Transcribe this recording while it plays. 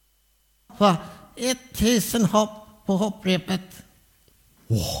Va? 1000 hopp på hopprepet.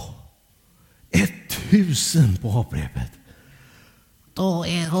 1000 på hopprepet. Då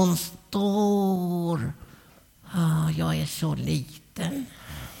är hon stor. Jag är så liten.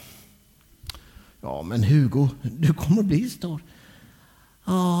 Ja, men Hugo, du kommer bli stor.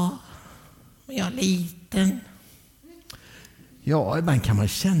 Ja, men jag är liten. Ja, ibland kan man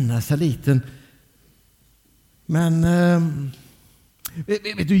känna sig liten. Men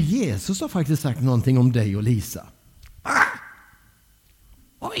vet du, Jesus har faktiskt sagt någonting om dig och Lisa.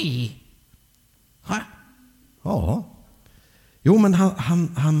 Oj. Ha? Ja. Jo, men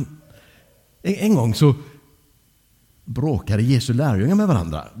han en gång så bråkade Jesu lärjungar med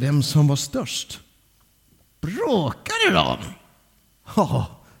varandra. Vem som var störst. Bråkade de?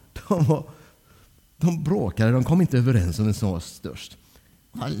 Ja, de bråkade. De kom inte överens om vem som var störst.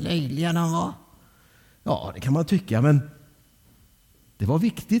 Vad löjliga de var. Ja, det kan man tycka, men det var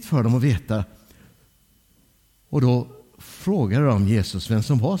viktigt för dem att veta. Och då frågade de Jesus vem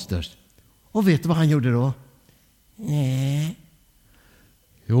som var störst. Och vet du vad han gjorde då? Nej.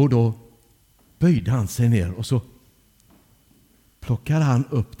 Jo, då böjde han sig ner och så plockade han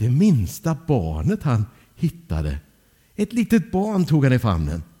upp det minsta barnet han hittade. Ett litet barn tog han i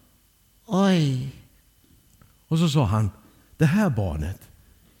famnen. Oj. Och så sa han, det här barnet,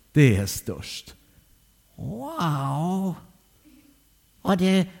 det är störst. Wow.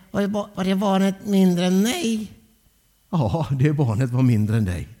 Var det barnet mindre än mig? Ja, det barnet var mindre än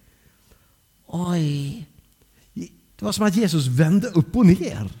dig. Oj. Det var som att Jesus vände upp och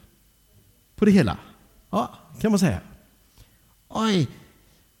ner på det hela. Ja, kan man säga. Oj.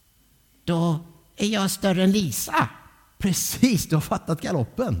 Då är jag större än Lisa. Precis, du har fattat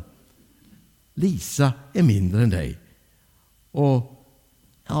galoppen. Lisa är mindre än dig. Och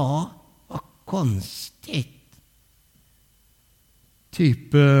ja, vad konstigt.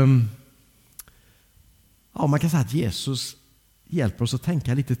 Typ, ja, man kan säga att Jesus hjälper oss att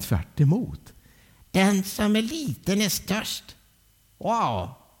tänka lite tvärt emot. Den som är liten är störst. Wow,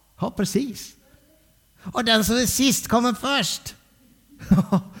 ja precis. Och den som är sist kommer först.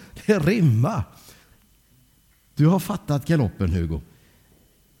 Ja, det rimmar. Du har fattat galoppen, Hugo.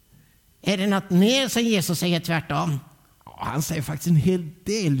 Är det något mer som Jesus säger tvärtom? Ja, han säger faktiskt en hel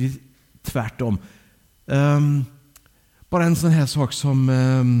del tvärtom. Bara en sån här sak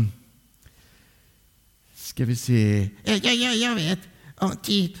som... ska vi se... Jag vet.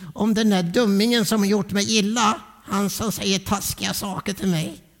 Om den där dummingen som har gjort mig illa. Han som säger taskiga saker till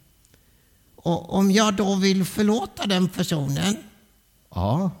mig. Och om jag då vill förlåta den personen.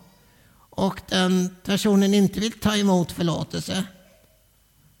 Ja. Och den personen inte vill ta emot förlåtelse.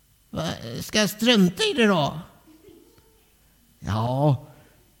 Ska jag strunta i det då? Ja,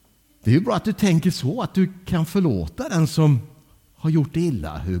 det är ju bra att du tänker så. Att du kan förlåta den som har gjort det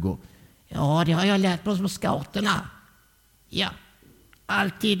illa, Hugo. Ja, det har jag lärt mig på scouterna. Ja,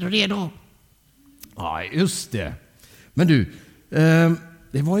 alltid redo. Ja, just det. Men du,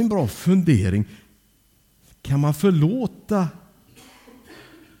 det var en bra fundering. Kan man förlåta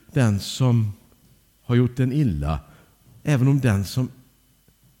den som har gjort den illa, även om den som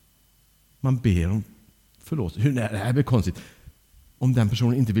man ber om förlåtelse? Det här blir konstigt. Om den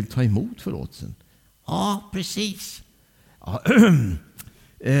personen inte vill ta emot förlåtelsen. Ja, precis. Ja,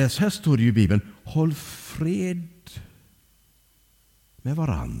 så här står det ju i Bibeln. Håll fred med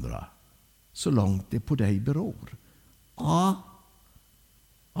varandra så långt det på dig beror. Ja.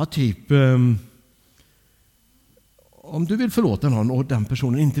 Ja, typ om du vill förlåta någon och den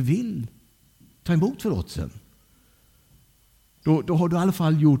personen inte vill ta emot förlåtelsen, då har du i alla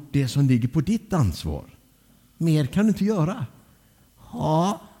fall gjort det som ligger på ditt ansvar. Mer kan du inte göra.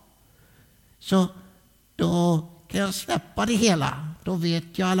 Ja. Så då kan jag släppa det hela. Då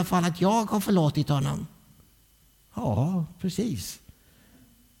vet jag i alla fall att jag har förlåtit honom. Ja, precis.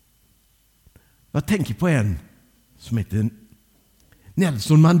 Jag tänker på en som heter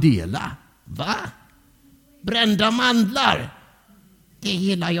Nelson Mandela. Va? Brända mandlar? Det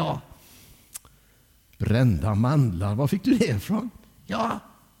gillar jag. Brända mandlar, var fick du det ifrån? Ja,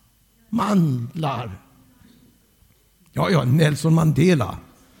 mandlar. Ja, Nelson Mandela.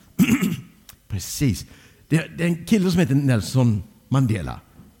 Precis. Det är en kille som heter Nelson Mandela.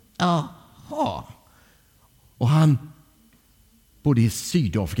 Jaha. Och han bodde i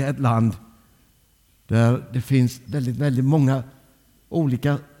Sydafrika, ett land där det finns väldigt, väldigt många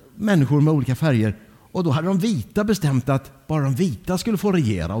olika människor med olika färger. Och då hade de vita bestämt att bara de vita skulle få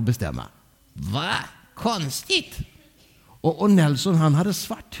regera och bestämma. Va? Konstigt. Och Nelson, han hade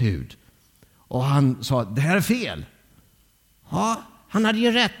svart hud. Och han sa, det här är fel. Ja, han hade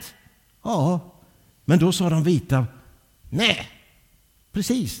ju rätt. Ja, men då sa de vita, Nej.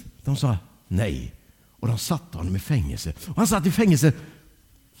 precis. De sa, Nej. Och de satte honom i fängelse. Och han satt i fängelse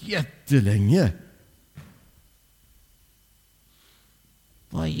jättelänge.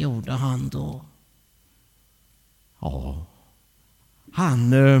 Vad gjorde han då? Ja,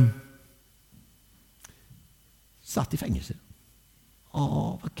 han satt i fängelse.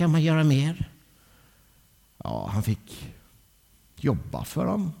 Ja, vad kan man göra mer? Ja, han fick jobba för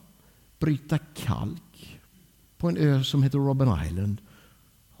dem. Bryta kalk på en ö som heter Robben Island.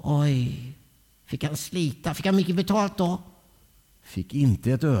 Oj, fick han slita? Fick han mycket betalt då? Fick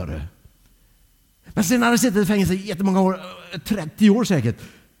inte ett öre. Men sen hade han suttit i fängelse i jättemånga år, 30 år säkert.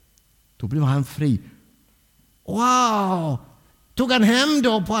 Då blev han fri. Wow! Tog han hem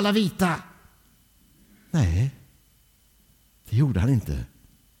då på alla vita? Nej, det gjorde han inte.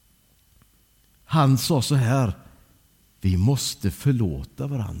 Han sa så här: vi måste förlåta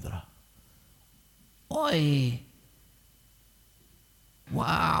varandra. Oj!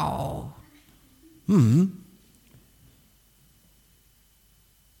 Wow!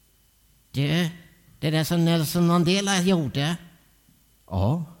 Det där som Nelson Mandela gjorde,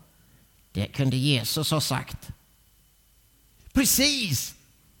 Ja, det kunde Jesus ha sagt. precis!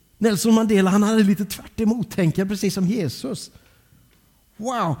 Nelson Mandela, han hade lite tvärt emot tänkare, precis som Jesus.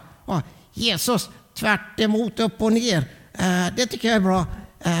 Wow! Ja, Jesus, tvärt emot, upp och ner. Det tycker jag är bra.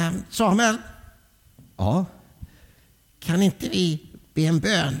 Samuel, Ja, kan inte vi be en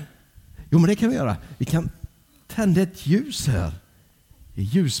bön? jo men det kan vi göra. Vi kan tända ett ljus här i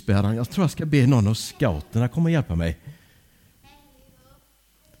ljusbäraren. Jag tror jag ska be någon av scouterna komma och hjälpa mig.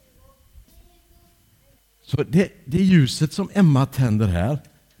 Så det ljuset som Emma tänder här,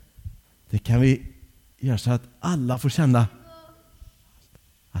 det kan vi göra så att alla får känna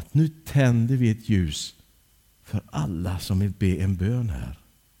att nu tänder vi ett ljus för alla som vill be en bön här.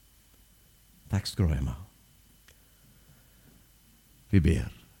 Tack ska du ha, Emma. Vi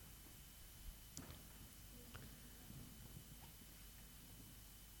ber.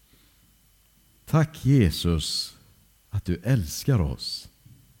 Tack Jesus att du älskar oss.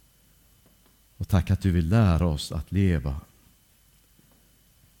 Och tack att du vill lära oss att leva.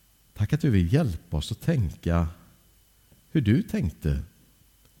 Tack att du vill hjälpa oss att tänka hur du tänkte.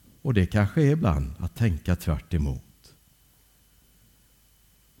 Och det kanske är ibland att tänka tvärt emot.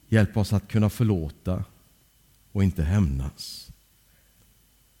 Hjälp oss att kunna förlåta och inte hämnas.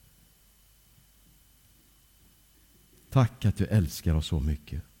 Tack att du älskar oss så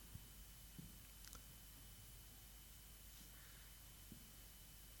mycket.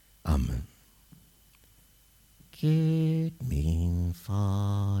 Amen. Gud min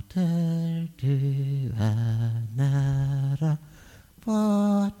fader, du är nära.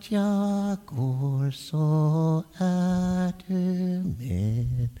 Vart jag går så är du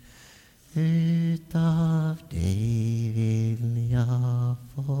med. Utav dig vill jag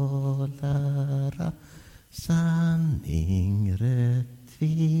få lära sanning,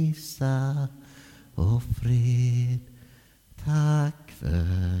 rättvisa och fred. Tack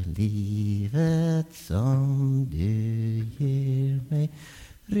för livet som du ger mig.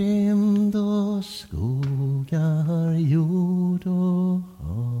 Rymd och skogar, jord och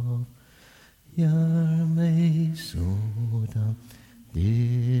hav.